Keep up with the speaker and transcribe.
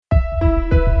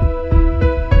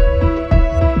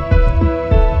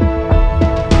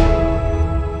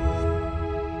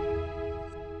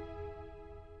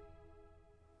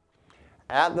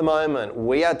At the moment,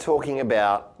 we are talking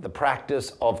about the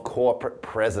practice of corporate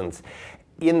presence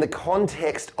in the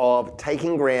context of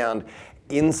taking ground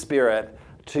in spirit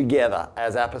together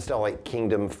as Apostolic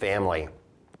Kingdom family.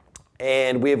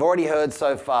 And we've already heard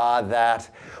so far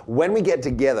that when we get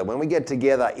together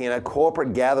in a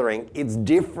corporate gathering, it's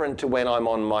different to when I'm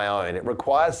on my own. It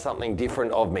requires something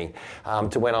different of me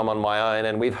to when I'm on my own.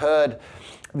 And we've heard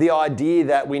the idea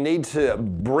that we need to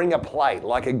bring a plate,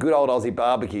 like a good old Aussie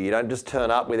barbecue. You don't just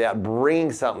turn up without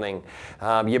bringing something.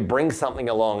 You bring something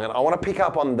along. And I want to pick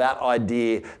up on that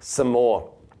idea some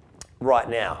more right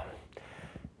now.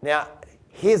 Now,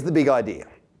 here's the big idea.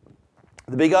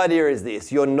 The big idea is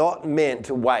this: you're not meant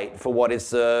to wait for what is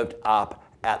served up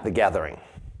at the gathering.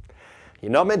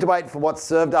 You're not meant to wait for what's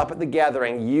served up at the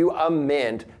gathering. You are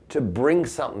meant to bring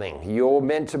something. You're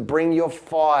meant to bring your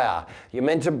fire. You're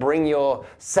meant to bring your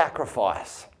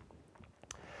sacrifice.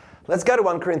 Let's go to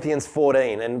 1 Corinthians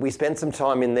 14, and we spent some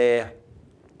time in there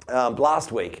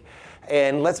last week.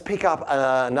 And let's pick up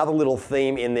another little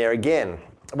theme in there again.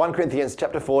 1 Corinthians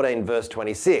chapter 14, verse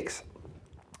 26.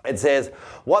 It says,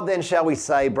 "What then shall we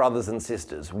say, brothers and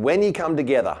sisters? When you come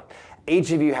together,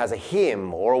 each of you has a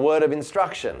hymn or a word of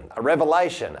instruction, a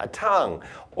revelation, a tongue,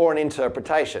 or an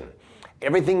interpretation.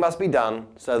 Everything must be done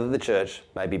so that the church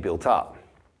may be built up."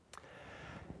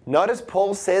 Notice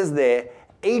Paul says there,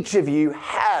 each of you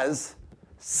has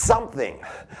something.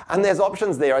 And there's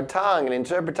options there: a tongue, an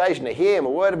interpretation, a hymn,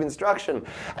 a word of instruction.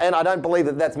 And I don't believe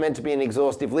that that's meant to be an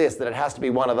exhaustive list, that it has to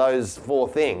be one of those four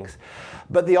things.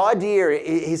 But the idea,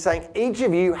 he's saying each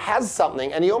of you has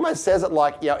something, and he almost says it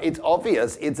like, it's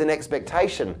obvious, it's an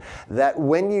expectation that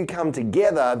when you come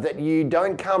together, that you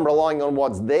don't come relying on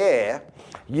what's there,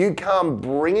 you come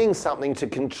bringing something to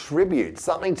contribute,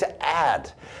 something to add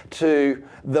to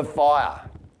the fire.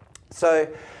 So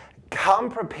come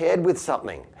prepared with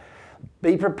something.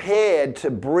 Be prepared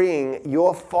to bring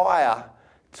your fire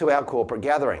to our corporate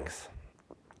gatherings.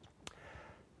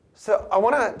 So I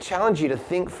want to challenge you to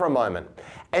think for a moment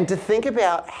and to think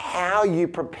about how you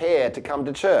prepare to come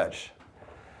to church.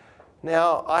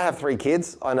 Now, I have 3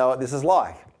 kids. I know what this is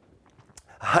like.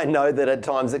 I know that at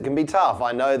times it can be tough.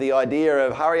 I know the idea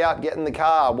of hurry up, get in the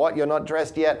car, what, you're not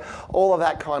dressed yet, all of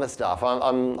that kind of stuff.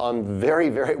 I'm very,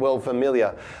 very well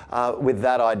familiar with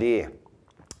that idea.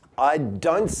 I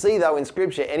don't see, though, in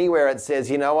Scripture anywhere it says,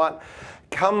 you know what,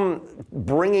 come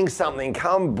bringing something,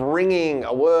 come bringing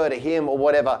a word, a hymn, or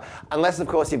whatever, unless, of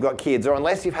course, you've got kids, or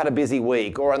unless you've had a busy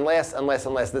week, or unless.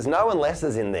 There's no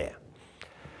unlesses in there.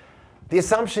 The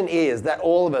assumption is that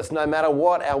all of us, no matter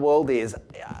what our world is,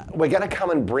 we're going to come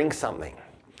and bring something.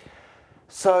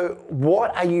 So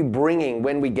what are you bringing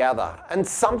when we gather? And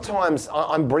sometimes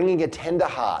I'm bringing a tender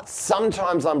heart.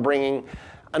 Sometimes I'm bringing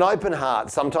an open heart.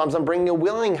 Sometimes I'm bringing a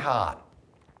willing heart.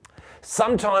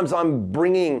 Sometimes I'm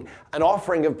bringing an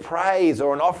offering of praise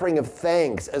or an offering of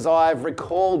thanks as I've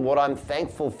recalled what I'm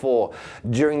thankful for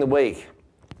during the week.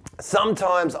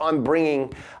 Sometimes I'm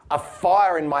bringing a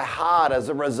fire in my heart as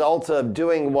a result of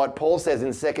doing what Paul says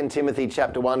in 2 Timothy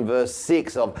chapter 1, verse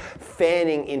 6, of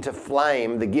fanning into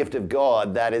flame the gift of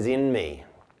God that is in me.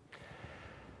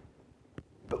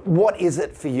 But what is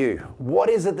it for you? What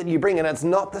is it that you bring? And it's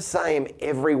not the same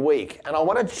every week. And I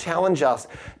want to challenge us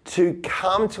to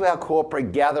come to our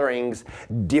corporate gatherings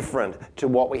different to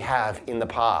what we have in the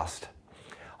past.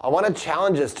 I want to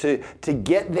challenge us to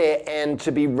get there and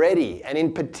to be ready. And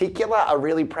in particular, a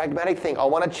really pragmatic thing, I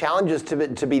want to challenge us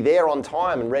to be there on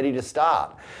time and ready to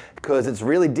start. Because it's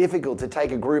really difficult to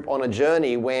take a group on a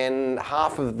journey when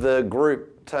half of the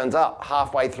group turns up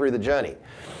halfway through the journey.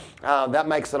 That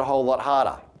makes it a whole lot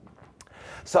harder.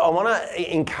 So I want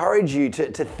to encourage you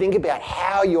to think about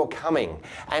how you're coming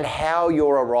and how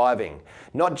you're arriving.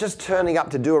 Not just turning up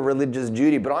to do a religious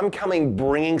duty, but I'm coming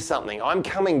bringing something. I'm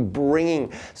coming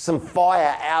bringing some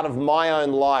fire out of my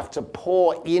own life to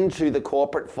pour into the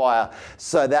corporate fire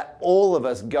so that all of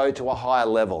us go to a higher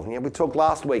level. We talked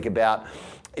last week about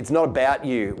it's not about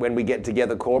you when we get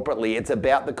together corporately. It's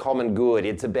about the common good.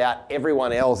 It's about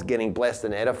everyone else getting blessed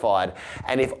and edified.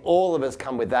 And if all of us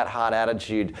come with that heart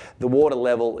attitude, the water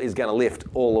level is going to lift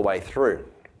all the way through.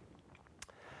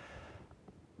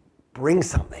 Bring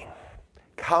something.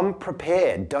 Come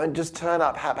prepared. Don't just turn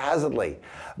up haphazardly.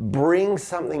 Bring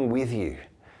something with you.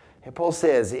 Paul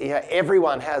says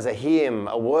everyone has a hymn,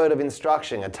 a word of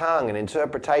instruction, a tongue, an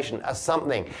interpretation, a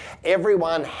something.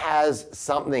 Everyone has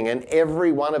something, and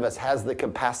every one of us has the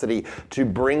capacity to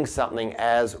bring something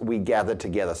as we gather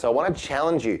together. So I want to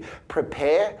challenge you,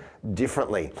 prepare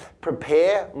differently.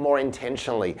 Prepare more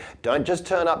intentionally. Don't just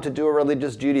turn up to do a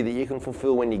religious duty that you can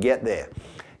fulfill when you get there.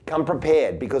 Come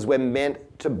prepared, because we're meant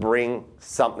to bring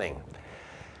something.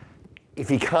 if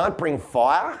you can't bring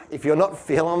fire, if you're not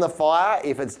feeling the fire,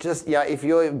 if it's just, if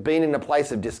you've been in a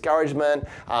place of discouragement,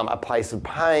 a place of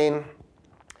pain,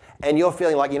 and you're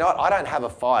feeling like, I don't have a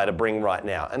fire to bring right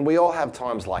now, and we all have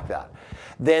times like that,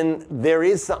 then there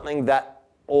is something that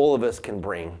all of us can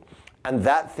bring, and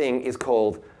that thing is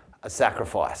called a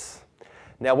sacrifice.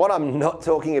 Now, what I'm not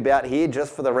talking about here,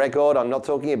 just for the record, I'm not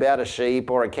talking about a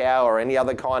sheep or a cow or any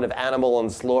other kind of animal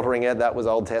and slaughtering it. That was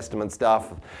Old Testament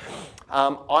stuff.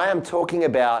 I am talking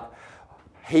about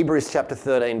Hebrews chapter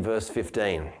 13, verse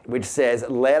 15, which says,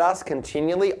 "Let us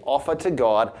continually offer to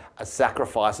God a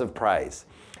sacrifice of praise,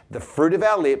 the fruit of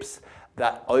our lips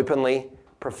that openly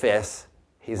profess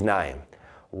his name."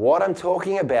 What I'm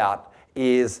talking about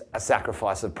is a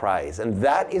sacrifice of praise, and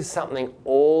that is something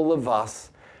all of us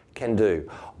can do.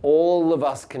 All of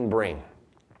us can bring.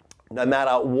 No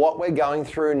matter what we're going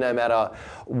through, no matter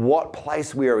what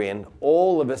place we're in,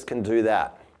 all of us can do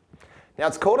that. Now,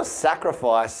 it's called a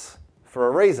sacrifice for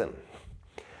a reason.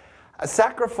 A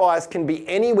sacrifice can be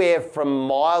anywhere from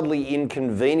mildly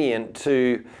inconvenient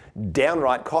to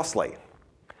downright costly.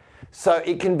 So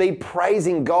it can be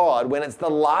praising God when it's the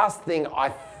last thing I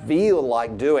feel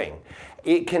like doing.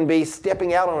 It can be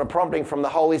stepping out on a prompting from the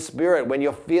Holy Spirit when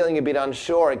you're feeling a bit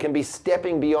unsure. It can be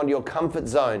stepping beyond your comfort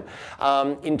zone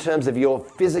in terms of your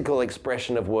physical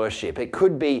expression of worship. It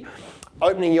could be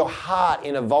opening your heart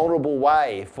in a vulnerable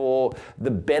way for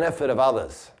the benefit of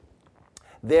others.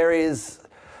 There is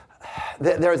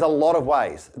a lot of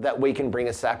ways that we can bring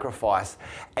a sacrifice,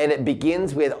 and it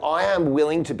begins with, I am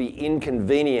willing to be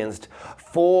inconvenienced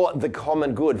for the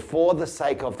common good, for the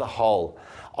sake of the whole.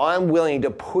 I'm willing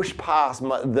to push past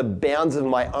the bounds of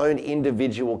my own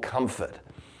individual comfort,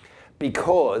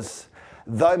 because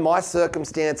though my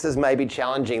circumstances may be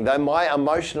challenging, though my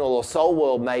emotional or soul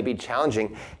world may be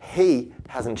challenging, he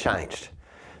hasn't changed.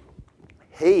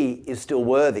 He is still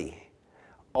worthy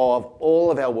of all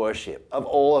of our worship, of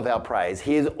all of our praise.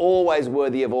 He is always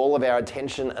worthy of all of our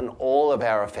attention and all of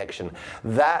our affection.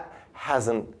 That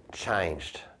hasn't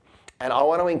changed. And I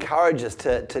want to encourage us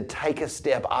to take a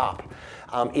step up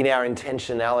in our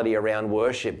intentionality around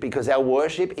worship, because our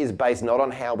worship is based not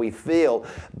on how we feel,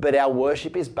 but our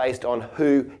worship is based on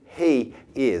who he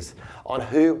is, on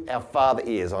who our Father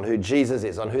is, on who Jesus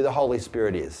is, on who the Holy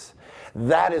Spirit is.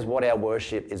 That is what our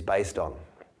worship is based on.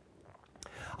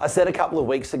 I said a couple of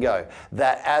weeks ago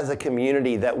that as a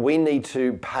community that we need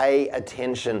to pay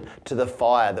attention to the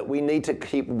fire, that we need to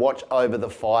keep watch over the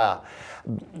fire,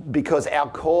 because our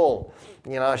call,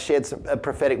 I shared a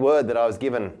prophetic word that I was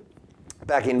given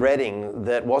back in Reading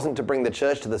that wasn't to bring the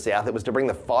church to the south, it was to bring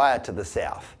the fire to the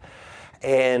south.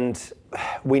 And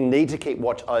we need to keep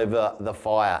watch over the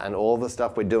fire, and all the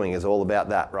stuff we're doing is all about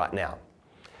that right now.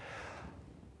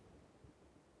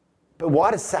 But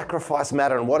why does sacrifice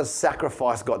matter, and what has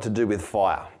sacrifice got to do with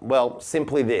fire? Well,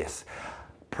 simply this.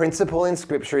 Principle in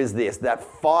Scripture is this, that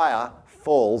fire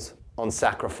falls on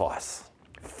sacrifice.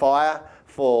 Fire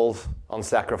falls on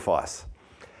sacrifice.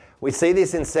 We see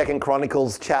this in 2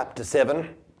 Chronicles chapter 7,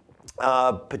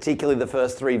 particularly the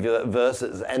first 3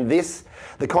 verses. And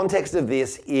the context of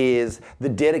this is the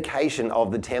dedication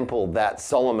of the temple that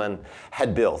Solomon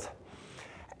had built.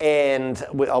 And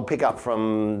I'll pick up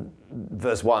from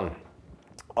verse 1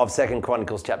 of 2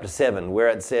 Chronicles chapter 7, where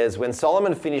it says, "When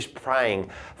Solomon finished praying,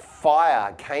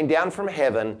 fire came down from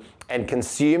heaven and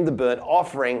consumed the burnt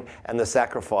offering and the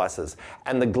sacrifices,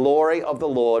 and the glory of the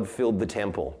Lord filled the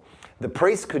temple. The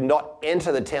priests could not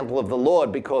enter the temple of the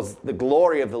Lord because the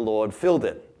glory of the Lord filled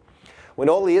it. When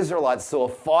all the Israelites saw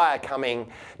fire coming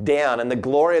down and the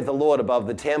glory of the Lord above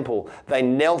the temple, they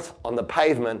knelt on the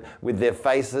pavement with their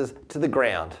faces to the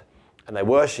ground, and they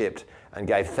worshipped and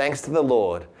gave thanks to the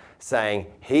Lord, saying,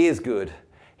 'He is good,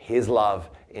 his love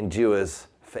endures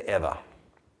forever.'"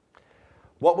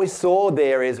 What we saw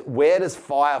there is, where does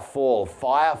fire fall?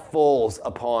 Fire falls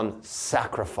upon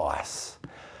sacrifice.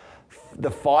 The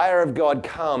fire of God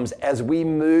comes as we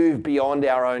move beyond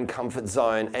our own comfort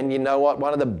zone. And you know what?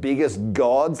 One of the biggest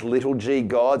gods, little g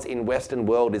gods in Western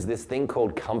world, is this thing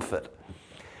called comfort.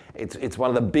 It's one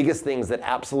of the biggest things that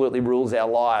absolutely rules our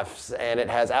lives, and it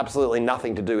has absolutely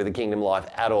nothing to do with the kingdom life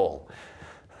at all.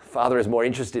 Father is more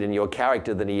interested in your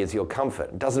character than he is your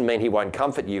comfort. It doesn't mean he won't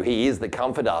comfort you. He is the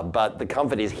comforter, but the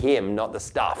comfort is him, not the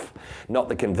stuff, not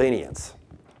the convenience.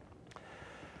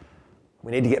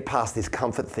 We need to get past this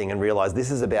comfort thing and realize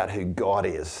this is about who God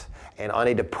is. And I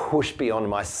need to push beyond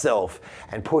myself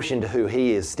and push into who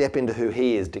he is, step into who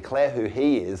he is, declare who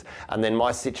he is, and then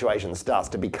my situation starts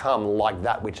to become like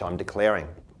that which I'm declaring.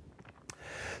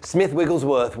 Smith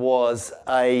Wigglesworth was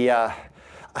an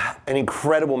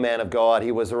incredible man of God.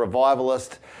 He was a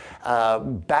revivalist,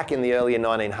 back in the earlier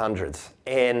 1900s.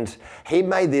 And he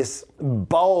made this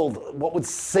bold, what would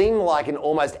seem like an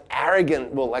almost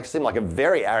arrogant, well, like seem like a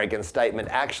very arrogant statement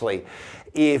actually,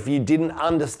 if you didn't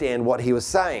understand what he was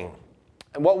saying.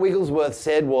 And what Wigglesworth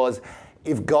said was,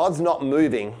 if God's not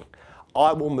moving,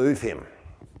 I will move him.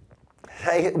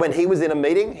 When he was in a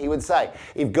meeting, he would say,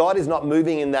 if God is not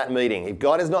moving in that meeting, if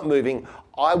God is not moving,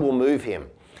 I will move him.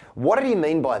 What did he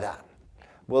mean by that?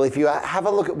 Well, if you have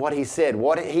a look at what he said,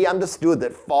 he understood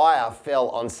that fire fell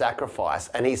on sacrifice.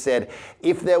 And he said,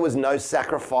 if there was no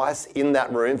sacrifice in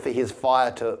that room for his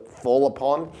fire to fall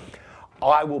upon,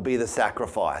 I will be the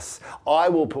sacrifice. I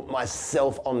will put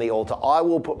myself on the altar. I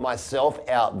will put myself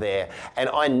out there, and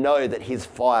I know that his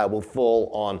fire will fall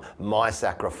on my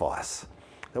sacrifice.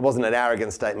 It wasn't an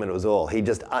arrogant statement, it was all.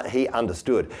 He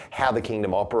understood how the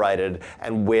kingdom operated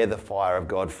and where the fire of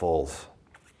God falls.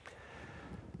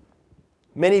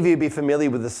 Many of you will be familiar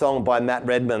with the song by Matt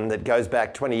Redman that goes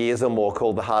back 20 years or more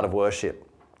called The Heart of Worship.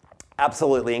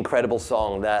 Absolutely incredible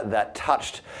song that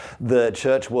touched the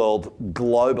church world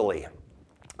globally.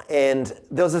 And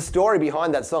there was a story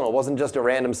behind that song. It wasn't just a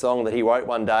random song that he wrote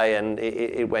one day and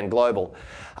it went global.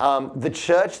 The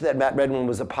church that Matt Redman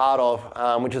was a part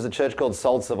of, which was a church called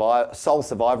Soul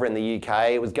Survivor in the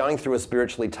UK, it was going through a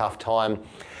spiritually tough time.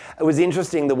 It was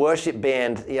interesting, the worship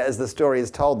band, as the story is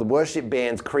told, the worship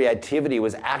band's creativity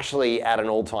was actually at an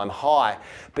all-time high.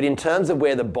 But in terms of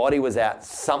where the body was at,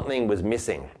 something was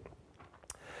missing.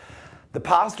 The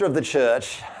pastor of the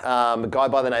church, a guy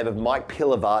by the name of Mike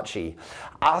Pilavachi,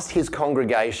 asked his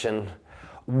congregation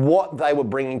what they were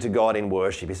bringing to God in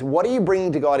worship. He said, what are you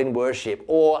bringing to God in worship?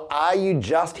 Or are you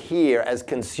just here as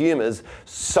consumers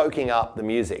soaking up the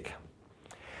music?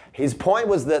 His point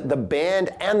was that the band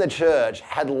and the church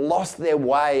had lost their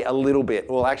way a little bit.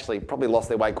 Well, actually, probably lost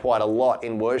their way quite a lot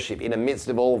in worship in the midst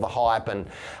of all of the hype and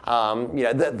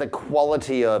the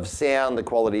quality of sound, the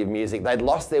quality of music. They'd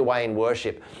lost their way in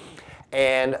worship.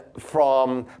 And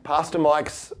from Pastor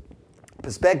Mike's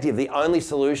perspective, the only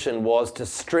solution was to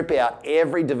strip out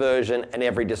every diversion and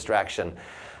every distraction.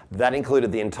 That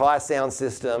included the entire sound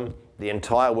system, the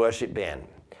entire worship band.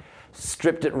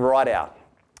 Stripped it right out.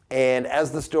 And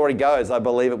as the story goes, I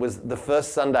believe it was the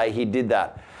first Sunday he did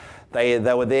that. They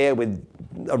were there with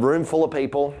a room full of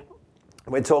people.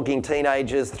 We're talking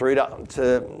teenagers through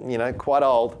to quite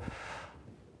old.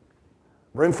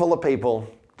 Room full of people.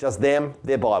 Just them,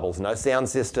 their Bibles, no sound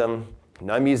system,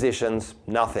 no musicians,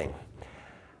 nothing.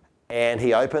 And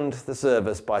he opened the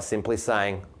service by simply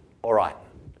saying, all right,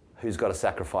 who's got a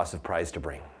sacrifice of praise to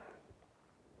bring?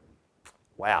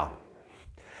 Wow.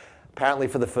 Apparently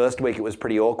for the first week it was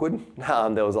pretty awkward.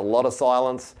 There was a lot of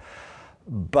silence.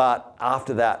 But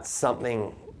after that,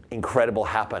 something incredible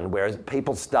happened, whereas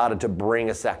people started to bring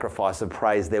a sacrifice of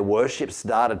praise. Their worship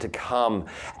started to come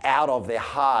out of their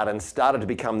heart and started to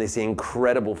become this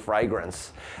incredible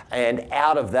fragrance. And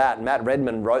out of that, Matt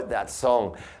Redman wrote that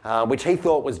song, which he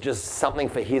thought was just something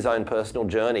for his own personal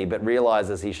journey, but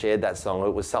realized as he shared that song,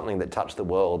 it was something that touched the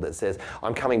world, that says,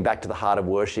 I'm coming back to the heart of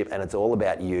worship and it's all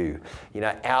about you.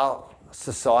 Our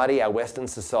society, our Western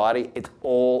society, it's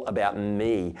all about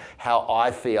me, how I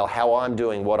feel, how I'm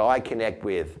doing, what I connect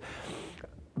with.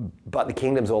 But the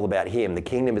kingdom's all about him. The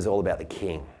kingdom is all about the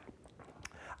king.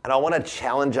 And I want to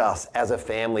challenge us as a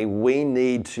family. We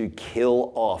need to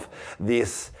kill off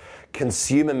this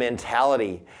consumer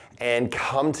mentality and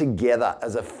come together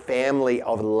as a family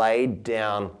of laid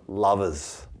down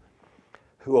lovers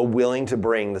who are willing to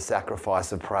bring the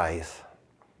sacrifice of praise.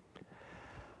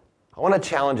 I want to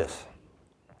challenge us.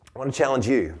 I want to challenge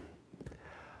you.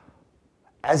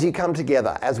 As you come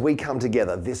together, as we come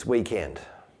together this weekend,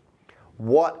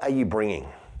 what are you bringing?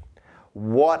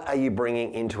 What are you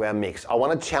bringing into our mix? I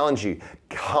want to challenge you.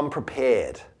 Come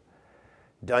prepared.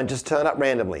 Don't just turn up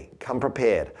randomly. Come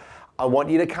prepared. I want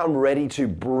you to come ready to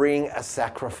bring a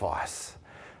sacrifice.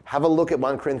 Have a look at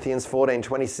 1 Corinthians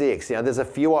 14:26. There's a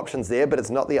few options there, but it's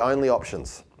not the only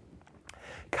options.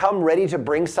 Come ready to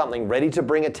bring something, ready to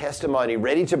bring a testimony,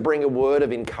 ready to bring a word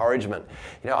of encouragement.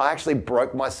 I actually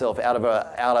broke myself out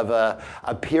of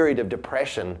a period of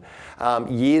depression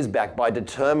years back by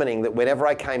determining that whenever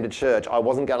I came to church, I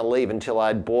wasn't going to leave until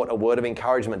I'd brought a word of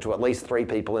encouragement to at least 3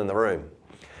 people in the room.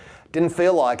 Didn't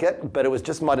feel like it, but it was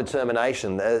just my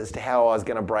determination as to how I was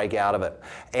going to break out of it.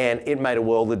 And it made a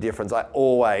world of difference. I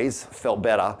always felt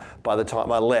better by the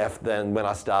time I left than when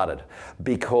I started,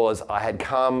 because I had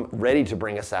come ready to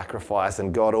bring a sacrifice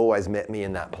and God always met me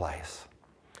in that place.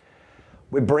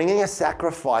 We're bringing a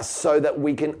sacrifice so that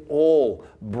we can all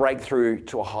break through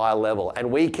to a higher level and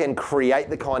we can create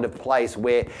the kind of place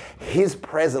where His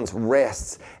presence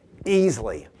rests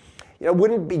easily.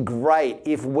 wouldn't it be great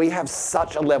if we have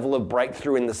such a level of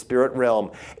breakthrough in the spirit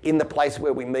realm, in the place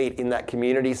where we meet, in that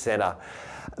community center,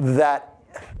 that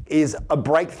is a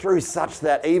breakthrough such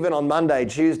that even on Monday,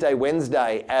 Tuesday,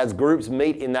 Wednesday, as groups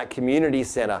meet in that community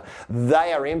center,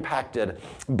 they are impacted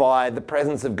by the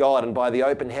presence of God and by the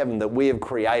open heaven that we have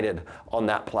created on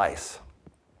that place.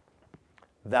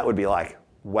 That would be like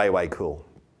way, way cool.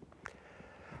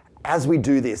 As we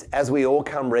do this, as we all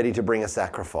come ready to bring a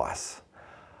sacrifice,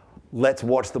 let's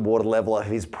watch the water level of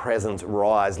His presence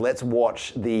rise. Let's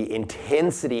watch the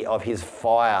intensity of His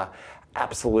fire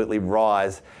absolutely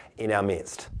rise in our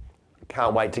midst.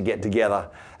 Can't wait to get together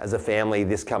as a family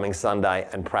this coming Sunday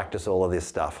and practice all of this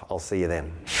stuff. I'll see you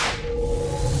then.